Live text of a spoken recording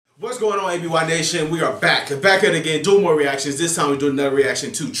What's going on, ABY Nation? We are back at it again, doing more reactions. This time we're doing another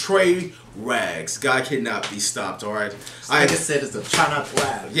reaction to TraRags. God cannot be stopped, alright? I just said it's a try not to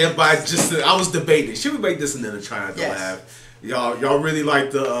laugh. Yeah, but I was debating. Should we make this another try not to laugh? Y'all really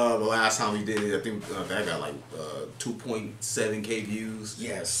liked the last time we did it. I think that got like 2.7K views.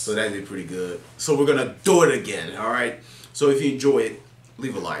 Yes. So that did pretty good. So we're gonna do it again, alright? So if you enjoy it,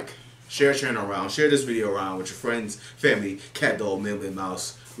 leave a like. Share it around. Share this video around with your friends, family, cat, dog, Millie,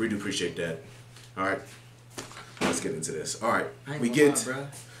 mouse. We do appreciate that. Alright. Let's get into this. Alright. We get.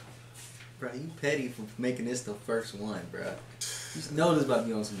 Bro, you petty for making this the first one, bro. You know this about to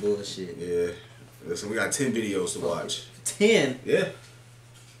be on some bullshit. Yeah. Listen, we got 10 videos to watch. 10? Yeah.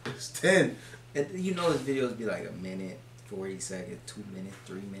 It's 10. And you know this videos be like a minute, 40 seconds, 2 minutes,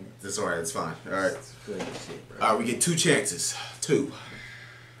 3 minutes. That's alright. It's fine. Alright. It's good shit, bro. Alright, we get 2 chances. 2.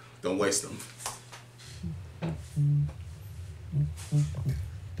 Don't waste them.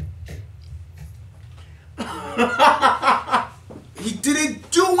 He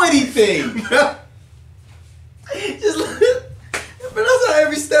didn't do anything. Just look, but that's how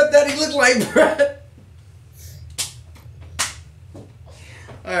every step that he looked like, bro.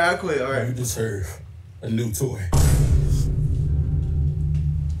 Alright, I quit. Alright. You deserve a new toy.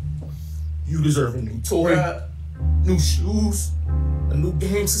 You deserve a new toy, new shoes, a new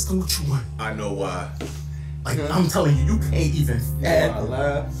game system. What you want? I know why. Like I'm telling you, you can't even fathom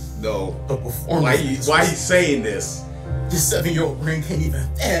No. the performance. Why he saying this? Your 7-year-old brain can't even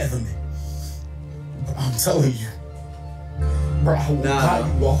fathom it. But I'm telling you, bro, I will buy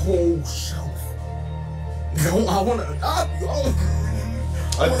you a whole shelf. I want to adopt you.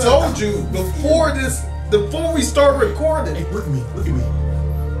 I told you before we start recording. Hey, look at me. I'll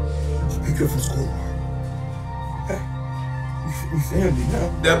pick you up from school tomorrow. Okay? We family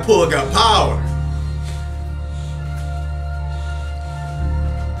now. That pull got power.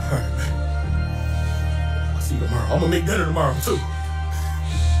 Alright, man. I'll see you tomorrow. I'm gonna make dinner tomorrow, too.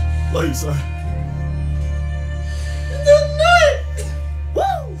 Love you, son. Good night!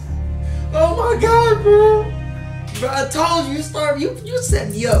 Woo! Oh my god, bro! Bro, I told you, you set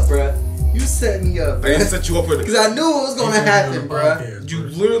me up, bro. You set me up, bro. I didn't set you up for because I knew it was gonna happen, bro. You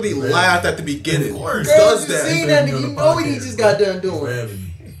literally laughed at the beginning. Of course. Does you that? seen that nigga? You know what he just got done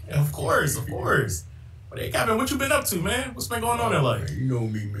doing. Of course. But hey, Kevin, what you been up to, man? What's been going on in life? You know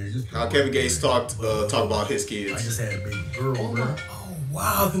me, man. How Kevin Gates talk about his I kids. just had a baby girl, bro. Oh,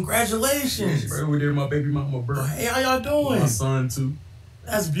 wow. Congratulations. Right over there, my baby mama, bro. Hey, how y'all doing? My son, too.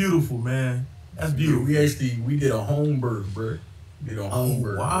 That's beautiful, man. That's beautiful. We did a home birth, bro. Oh,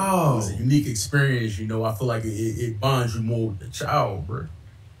 wow. It was a unique experience, you know. I feel like it bonds you more with the child, bro.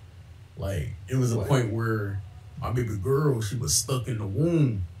 Like, it was a point where my baby girl, she was stuck in the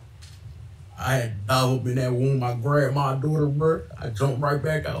womb. I had dive up in that womb. I grabbed my daughter, bro. I jumped right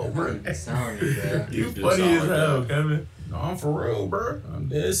back out, bro. Sorry, bro. You funny as hell, Kevin. No, I'm for real, bro. I'm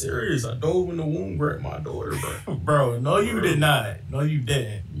dead serious. I dove in the womb, grabbed my daughter, bro. Bro, no, you did not. No, you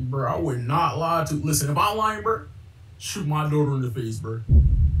didn't. Bro, I would not lie to. Listen, if I'm lying, bro, shoot my daughter in the face, bro.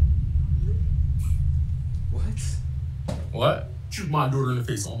 What? Shoot my daughter in the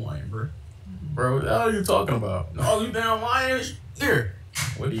face on lying, bro. Bro, what the hell are you talking about? No, you damn lying. Here.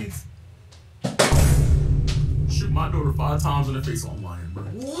 What do you... Shoot my daughter 5 times in the face on lying, bro.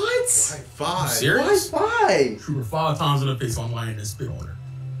 What? 5. Serious? Why 5? Shoot her 5 times in the face on lying and spit on her.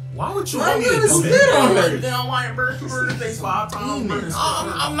 Why would you want me to do spit that? on her? You damn lying, bro. Shoot her in the face 5 times, bro.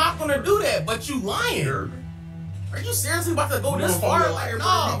 I'm not gonna do that, but you lying. Are you seriously about to go this far? Like, no,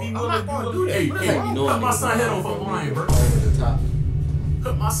 I'm not gonna do that. Hey, cut my son head off if I'm lying, bro. Over the top.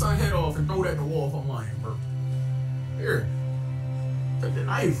 Cut my son head off and throw that at the wall if I'm lying, bro. Here. Take the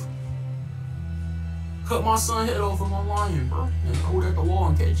knife. Cut my son head off if I'm lying, bro. And throw it at the wall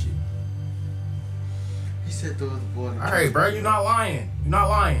and catch it. He said throw the boy. Alright, bro, you're not lying. You're not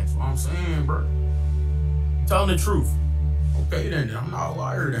lying. That's what I'm saying, bro. I'm telling the truth. Okay, then. I'm not a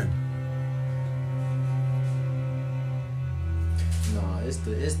liar, then. Nah, it's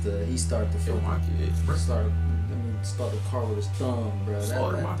the he started to Kill my kids, bro. Start the car with his thumb, bro.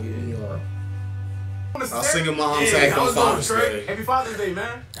 That threw me off. I'll sing a mom's act on Father's Day. Happy Father's Day,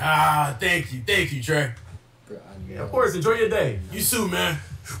 man. Thank you, Trey. Bro, Of course, enjoy your day. You too, man.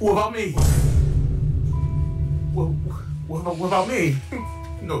 What about me? What about me?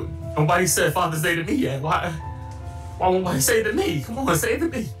 No, nobody said Father's Day to me yet. Why won't nobody say it to me? Come on, say it to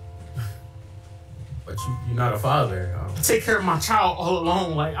me. But you're not a father. Take care of my child all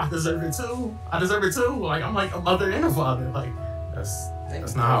alone. Like, I deserve it too. Like, I'm like a mother and a father. Like,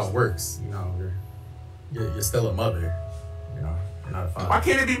 that's not how it works. You know, you're still a mother. You know, you're not a father. Why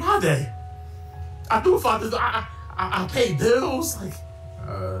can't it be my day? I do Father's Day. I pay bills. Like,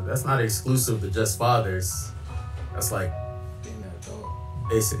 That's not exclusive to just fathers. That's like Being an adult.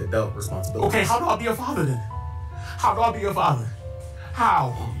 basic adult responsibility. Okay, how do I be a father then? How do I be a father?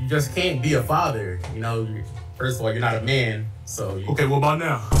 How? You just can't be a father. You know, first of all, you're not a man, so. Okay, what about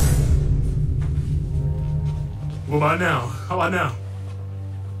now? What about now? How about now?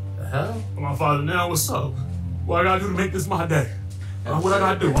 The hell? I'm my father now. What's up? What I gotta do to make this my day? What I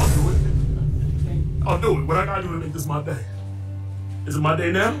gotta do? I'll do it. I'll do it. What I gotta do to make this my day? Is it my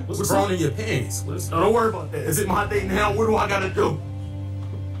day now? What's wrong in your pants? No, don't worry about that. Is it my day now? What do I gotta do?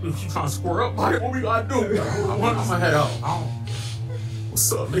 If you trying to square up, buddy, what we gotta do? I want my head out.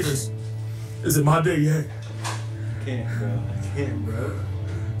 What's up, niggas? Is it my day yet? I can't, bro. I can't, bro.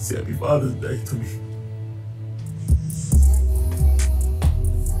 See, happy Father's Day to me.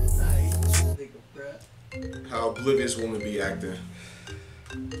 How oblivious women be acting.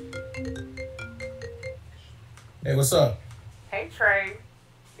 Hey, what's up? Hey Trey.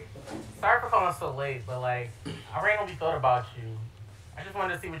 Sorry for calling so late, but like, I randomly thought about you. I just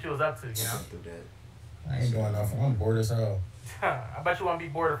wanted to see what you was up to, you know? I ain't doing nothing. I'm bored as hell. I bet you wouldn't be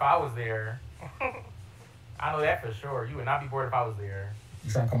bored if I was there. I know that for sure. You would not be bored if I was there.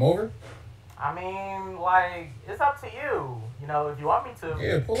 You trying to come over? I mean, like, it's up to you. You know, if you want me to.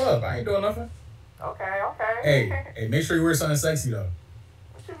 Yeah, pull up. I ain't doing nothing. Okay, okay. Hey, make sure you wear something sexy though.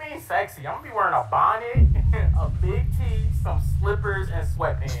 What you mean sexy? I'm gonna be wearing a bonnet, a big tee, some slippers, and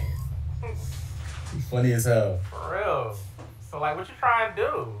sweatpants. You funny as hell. For real. So, like, what you trying to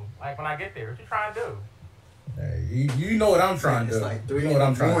do? Like, when I get there, what you trying to do? Hey, you know what I'm trying to do. It's like 3 you know what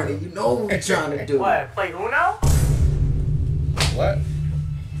I'm trying morning. to do. You know what I'm trying to do. What? Play Uno? What?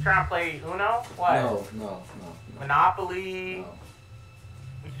 You trying to play Uno? What? No. Monopoly? No. What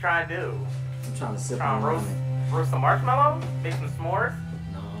you trying to do? I'm trying to sip Trying to on roast some marshmallows? Make some s'mores?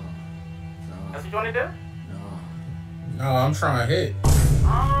 No. That's what you want to do? No. No, I'm trying to hit.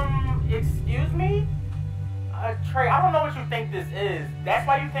 Excuse me? Trey, I don't know what you think this is. That's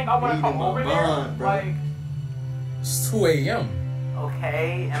why you think I want to come over there? Bro. Like, It's 2 a.m.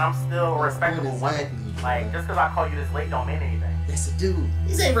 okay, and I'm still a respectable woman. Like, just because I call you this late don't mean anything. Yes, it do.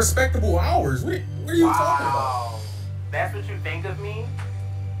 These ain't respectable hours. What are you talking about? Wow. That's what you think of me?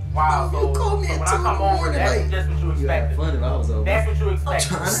 Wow. No, you called me so at when 2 I in come the over, morning, that's like, just what you You had expected. fun if I was over. That's what you I'm expected.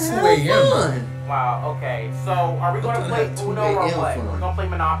 trying to It's 2 have a.m. fun. Wow, okay. So are we I'm gonna trying play to have 2 Uno or a.m. what? fun. We're gonna play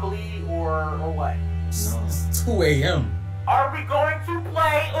Monopoly or what? No. It's 2 a.m. Are we going to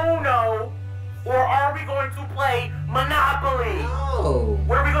play Uno or are we going to play Monopoly? No.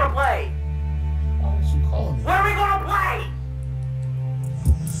 What are we gonna play? Why would you call me? What are we gonna play?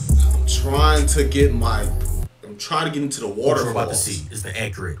 I'm trying to get into the What waterfalls. you're about to see is the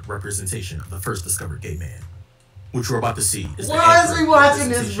accurate representation of the first discovered gay man. What you're about to see is the Why is accurate we watching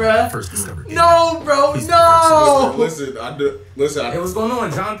this, representation of bruh? the first discovered gay man. No, bro, Please no. Listen, Hey, what's going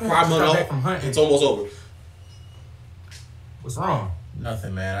on, John? Prime Just got month, back from hunting. it's almost over. What's wrong?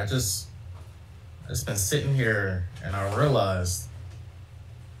 Nothing, man. I just been sitting here and I realized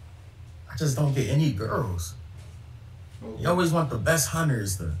I just don't get any girls. You always want the best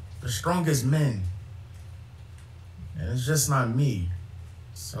hunters, the strongest men. And it's just not me.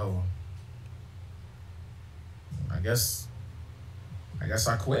 So I guess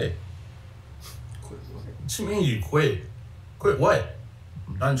I quit. Quit what? What you mean you quit? Quit what?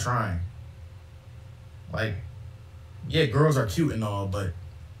 I'm done trying. Like, yeah, girls are cute and all, but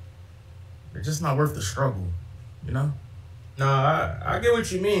they're just not worth the struggle, you know? Nah, I get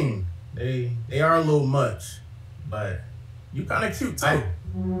what you mean. They are a little much, but you kind of cute too.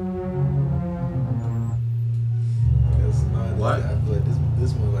 What? I feel like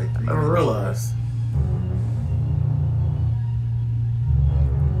this one like 3 I never realized.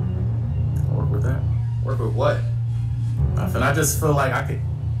 Work with that? Work with what? Nothing. I just feel like I could.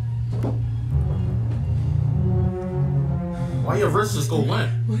 Why your wrist just go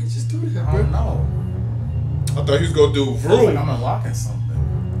limp? Why you just do that, I bro? don't know. I thought he was gonna do Feels like vroom. I'm unlocking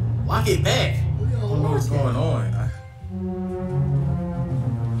something. Lock it back. I don't know what's going on.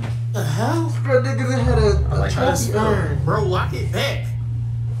 The hell? Bro, niggas had I a like how this trophy urn. feels. Bro, lock it back.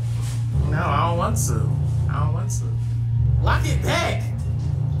 No, I don't want to. Lock it back.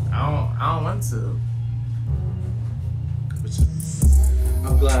 I don't want to.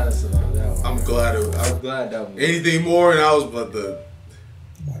 I'm glad I survived that one. I'm glad I'm glad that one. anything more and I was but the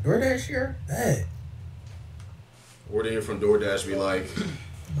My DoorDash here? Bet. ordering from DoorDash be like,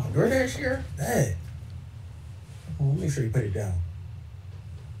 My DoorDash here? Bet. Oh, make sure you put it down.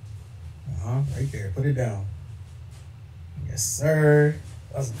 Right there. Put it down. Yes, sir.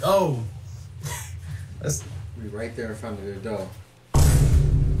 Let's go. We right there in front of the door.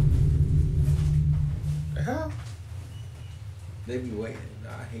 The hell? They be waiting.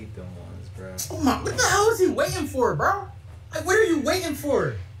 I hate them ones, bro. Oh my, what the hell is he waiting for, bro? Like, what are you waiting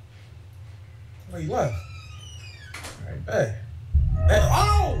for? Oh, he left. All right, bet.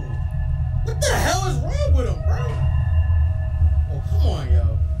 Oh! What the hell is wrong with him, bro? Oh, come on,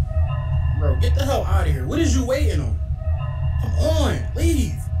 yo. Bro, get the hell out of here. What is you waiting on? Come on,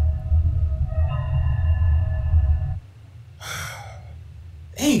 leave.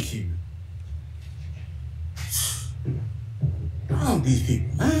 Thank you. Wrong these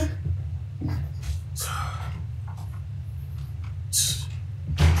people, man.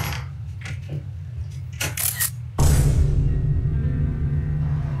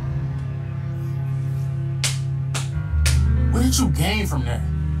 What did you gain from that?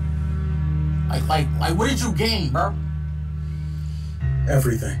 Like, what did you gain, bro?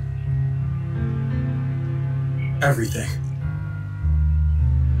 Everything. Everything.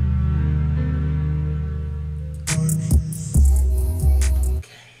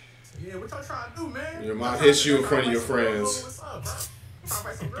 Yeah, what y'all trying to do, man? Your mom hits you in front of your friends. What's up, bro? Trying to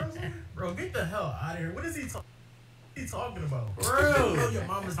fight some girls? Bro, get the hell out of here. What is he talking about? Bro, you know your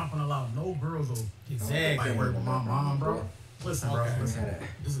mama's not gonna allow no girls to exactly work with my mom, bro. Listen, bro. Listen.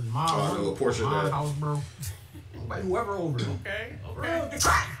 This is my a little portion of that. house, bro. Nobody, whoever over. Okay. Bro, get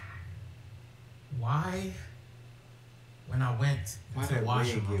track. Why? When I went Why to that the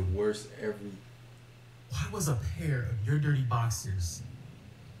washing washroom, get worse every? why was a pair of your dirty boxers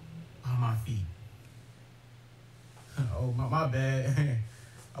on my feet? Oh, my bad.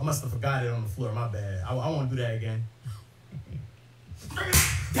 I must have forgot it on the floor. My bad. I won't do that again.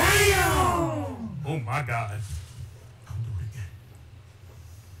 Damn! Oh my God. I'll do it again.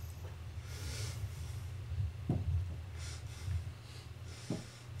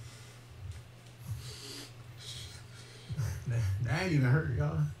 That ain't even hurt,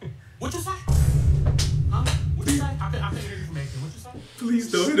 y'all. What you say? Huh? What you say? I couldn't hear you from making. What you say?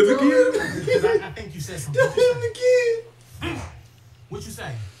 Please don't hit him again. Because I think you said something. Don't hit him again. What you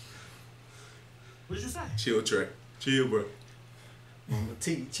say? What did you say? Chill, Trey. Chill, bro. Mama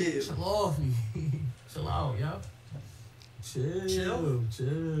T, chill. Chill off me. Chill out, yo. Chill. Chill.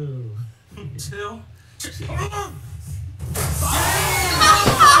 Chill. Chill. Chill.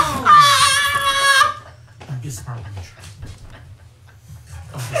 Get smart with me, Trey.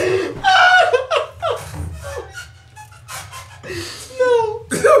 No.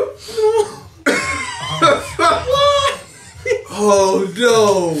 Oh no.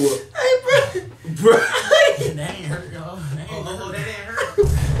 Hey, Bro. That ain't hurt, y'all. That ain't hurt.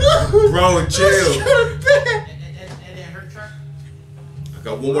 Bro, chill. That didn't hurt, Trey. I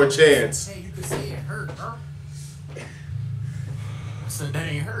got one more chance. Hey, you could say it hurt, bro. I said that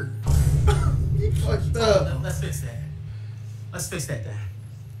ain't hurt. you fucked up. Let's fix that. Let's fix that then.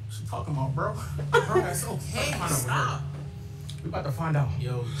 What you talking about, bro? Bro, it's okay. Stop. We about to find out.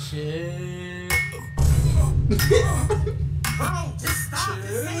 Yo, chill. Bro, just stop.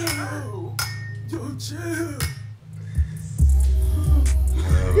 Chill. Yo, chill.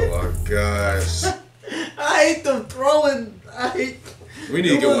 Oh my gosh. I hate them throwing. We need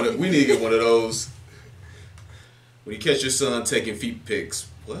to get one of those. When you catch your son taking feet pics.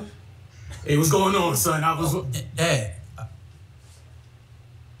 What? Hey, what's going on, son? I was Dad.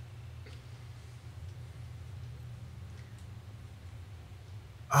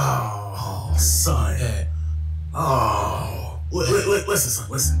 Oh, son. Dad. Oh. Listen, son,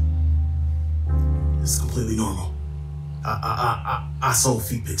 listen. It's completely normal. I sold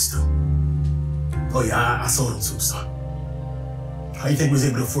feet pics too. Oh yeah, I sold them too, son. How you think we was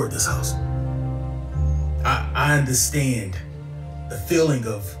able to afford this house? I understand the feeling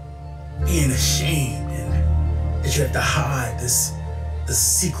of being ashamed and that you have to hide this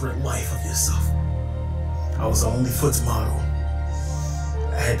secret life of yourself. I was the only Foot's model.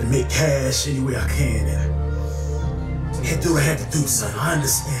 I had to make cash any way I can and I had to do what I had to do, son. I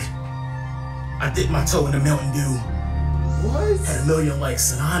understand. I dipped my toe in the Mountain Dew. What? Had 1 million likes,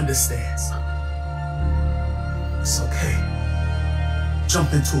 son. I understand, son. It's okay.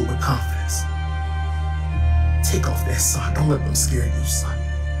 Jump into it with confidence. Take off that sock. Don't let them scare you, son. I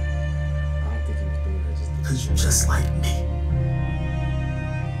don't think he was doing that just Because you're just like me.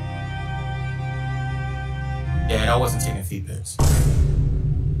 Dad, I wasn't taking feet pics.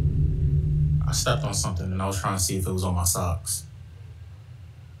 I stepped on something and I was trying to see if it was on my socks.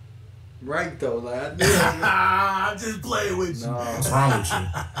 right though, lad. I'm just playing with you. No. What's wrong with you?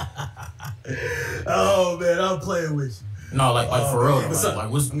 Oh man, I'm playing with you. No, like for real. What's up?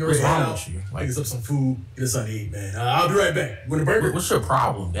 What's wrong with you? Like, get us up some food, get us something to eat, man. I'll be right back. Want a burger? What's your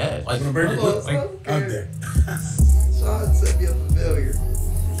problem, Dad? Like, want a burger? Okay. I'm there. Sean set me up a failure.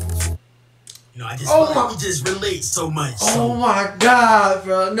 You You know, I just feel like we just relate so much. Oh my God,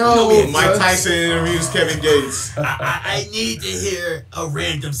 bro! No, Mike Tyson interviews Kevin Gates. I need to hear a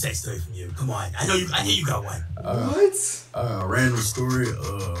random sex story from you. Come on, I know you got one. What? Random story.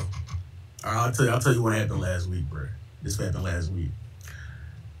 I'll tell you what happened last week, bro. This happened last week.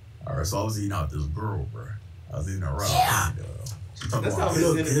 All right, so I was eating out with this girl, bro. I was eating her out. Yeah. And, she talking That's about,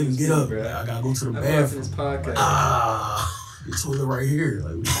 how we get up. bro. I gotta go to the I'm bathroom. this podcast. The toilet right here.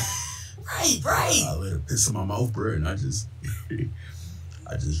 Like, Right. I let her piss in my mouth, bro, and I just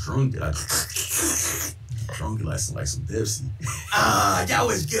drunk it. I drunk it like some Pepsi. That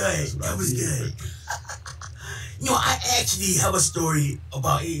was good. That was good. You know, I actually have a story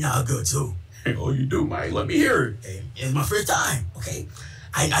about eating out good too. Oh, you do, Mike? Let me hear it. Hey, it's my first time. Okay,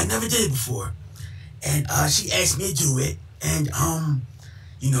 I never did it before, and she asked me to do it, and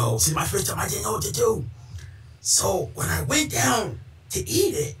you know, since my first time, I didn't know what to do. So when I went down to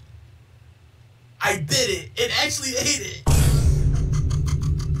eat it, I bit it and actually ate it. I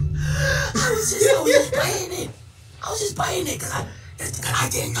was just biting it. I was just biting it because I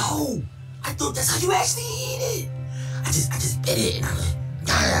didn't know. I thought that's how you actually eat it. I just bit it and I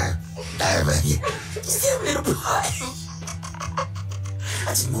was just hit him in the butt. I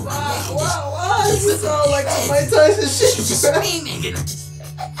just moved my neck and Wow, you sound like some Mike Tyson shit. just screaming and I just.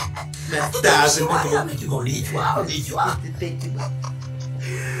 I'll make you go need you out. Need you out.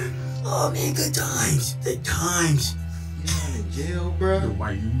 Oh man, good times. Good times. You not in jail, bro?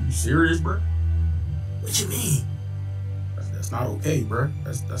 Why you serious, bro? What you mean? That's not okay, bro.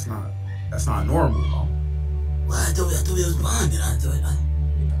 That's not normal, bro. Well, I thought it was bonded. I thought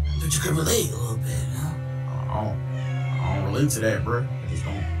you could relate a little bit, you know? I don't relate to that, bro. I just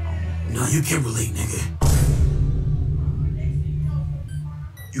don't. No, you can't relate, nigga.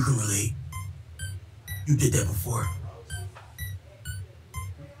 You can relate. You did that before.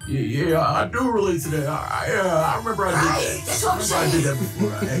 Yeah, I do relate to that. I remember I did that. That's what I'm saying. I did that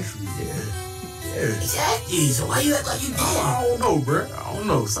before, actually. Yeah. Exactly. So why you act like you did? I don't know, bro. I don't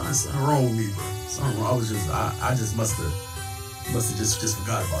know. Something wrong with me, bro. Something wrong. I just must have just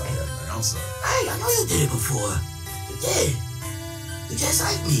forgot about that, man. I'm sorry. Hey, I know you did it before. You did. You just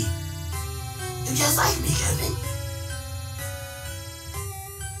like me. You just like me, Kevin.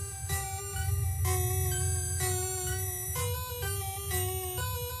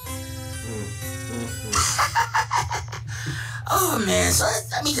 Oh man, so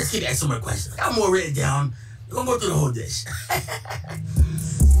let me just keep asking more questions. I got more written down. We're gonna go through the whole dish. I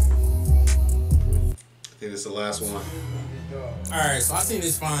think it's the last one. Alright, so I seen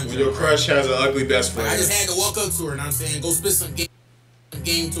this fine When girl. your crush has an ugly best Like, friend. I just had to walk up to her, and I'm saying, go spit some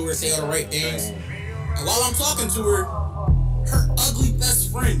game to her, say all the right things. And while I'm talking to her, her ugly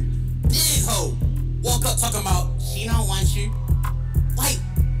best friend, big hoe, walk up talking about, she don't want you. Like,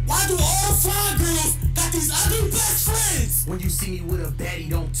 why do all fine girls got these ugly best friends? When you see me with a baddie,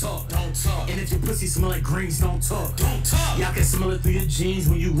 don't talk. Don't talk. And if your pussy smell like greens, don't talk. Don't talk. Y'all can smell it through your jeans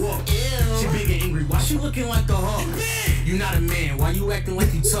when you walk. Ew. She big and angry. Why she looking like a hawk? You not a man. Why you acting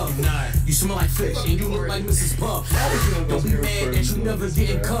like you tough? Nah. You smell like fish and you look like Mrs. Puff. Don't be mad that you never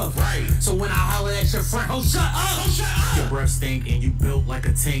getting cuffed. Right. So when I holler at your friend, oh shut up. Oh shut up. Your breath stink and you built like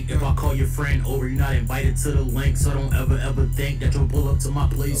a tank. If I call your friend over, you're not invited to the link. So don't ever think that you'll pull up to my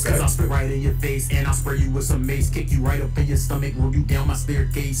place. Cause I'll spit right in your face and I'll spray you with some mace. Kick you right up in your stomach, roll you down my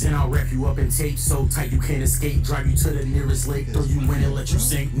staircase. And I'll wrap you up in tape so tight you can't escape. Drive you to the nearest lake, throw you in and let you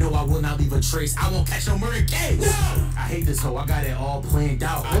sink. No, I will not leave a trace. I won't catch no murder case. No. I hate this hoe, I got it all planned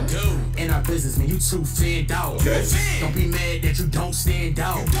out. I do. In our business, man, you too fanned out. Okay. Don't be mad that you don't stand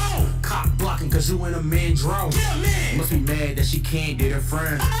out. You don't. Cock blocking cause you in a man drought. Yeah, man. Must be mad that she can't date her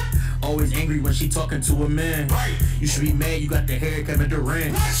friend. Always angry when she talking to a man. Right. You should be mad you got the hair Kevin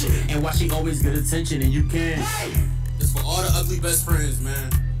Durant. Right. And why she always get attention and you can't. Right. It's for all the ugly best friends,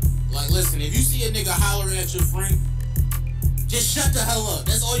 man. Like, listen, if you see a nigga hollering at your friend, just shut the hell up.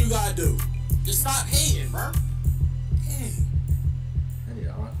 That's all you gotta do. Just stop hating, bro. Dang. I need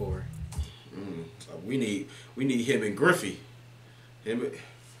an encore. We need him and Griffey. Him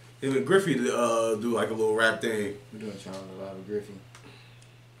and Griffey to do like a little rap thing. We're doing Challenge Live with Griffey.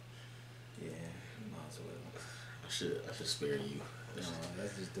 Yeah, might as well. I should spare you. No,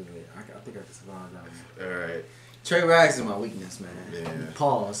 let's just do it. I think I can survive that one. Alright. TraRags is my weakness, man. Yeah.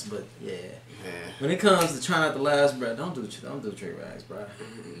 Pause, but yeah. When it comes to trying not to last, bro, don't do TraRags, bro.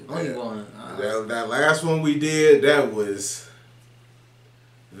 Only one. That last one we did, that was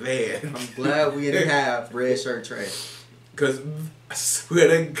man. I'm glad we didn't have red shirt Trey. Cause I swear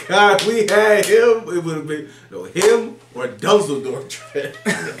to God, we had him. It would have been him or Dusseldorf Trey.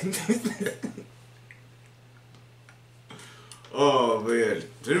 Oh man,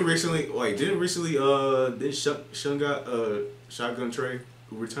 didn't recently did Shotgun Trey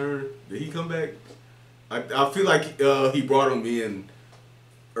return? Did he come back? I feel like he brought him in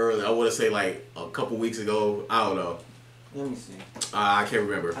early. I want to say like a couple weeks ago. I don't know. Let me see. I can't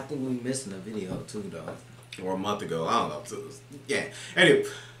remember. I think we missing a video too though. Or a month ago. I don't know. So, yeah. Anyway,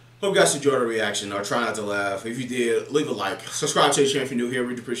 hope you guys enjoyed the reaction. Or try not to laugh. If you did, leave a like. Subscribe to the channel if you're new here.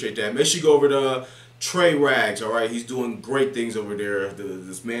 We'd appreciate that. Make sure you go over to TraRags. All right, he's doing great things over there.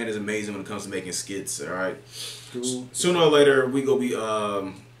 This man is amazing when it comes to making skits. All right. Sooner or later, we gonna be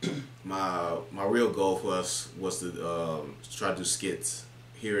my real goal for us was to try to do skits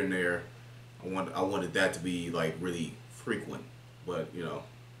here and there. I wanted that to be like really frequent, but you know,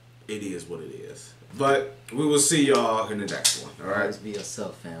 it is what it is. But we will see y'all in the next one. All right. Always be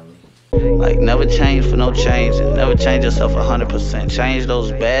yourself, family. Like, never change for no change, and never change yourself 100%. Change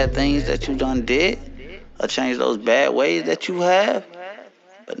those bad things that you done did, or change those bad ways that you have,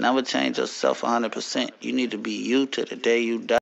 but never change yourself 100%. You need to be you to the day you die.